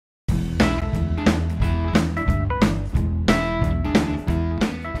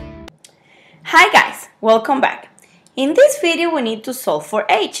Hi guys, welcome back. In this video we need to solve for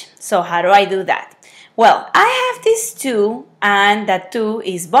h. So how do I do that? Well, I have this 2 and that 2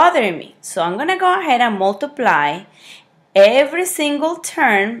 is bothering me. So I'm going to go ahead and multiply every single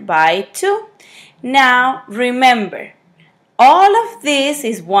term by 2. Now remember, all of this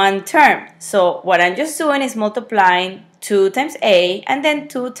is one term. So what I'm just doing is multiplying 2 times a and then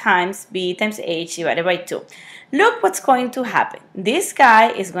 2 times b times h divided by 2. Look what's going to happen. This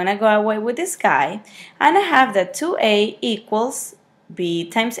guy is going to go away with this guy, and I have that 2a equals b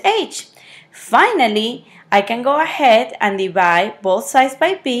times h. Finally, I can go ahead and divide both sides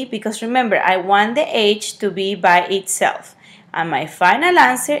by b because remember, I want the h to be by itself. And my final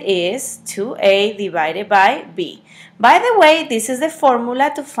answer is 2a divided by b. By the way, this is the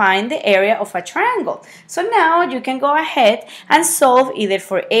formula to find the area of a triangle. So now you can go ahead and solve either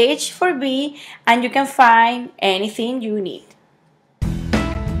for h, for b, and you can find anything you need.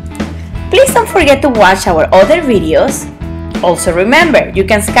 Please don't forget to watch our other videos. Also remember, you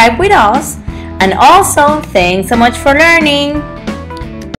can Skype with us. And also, thanks so much for learning.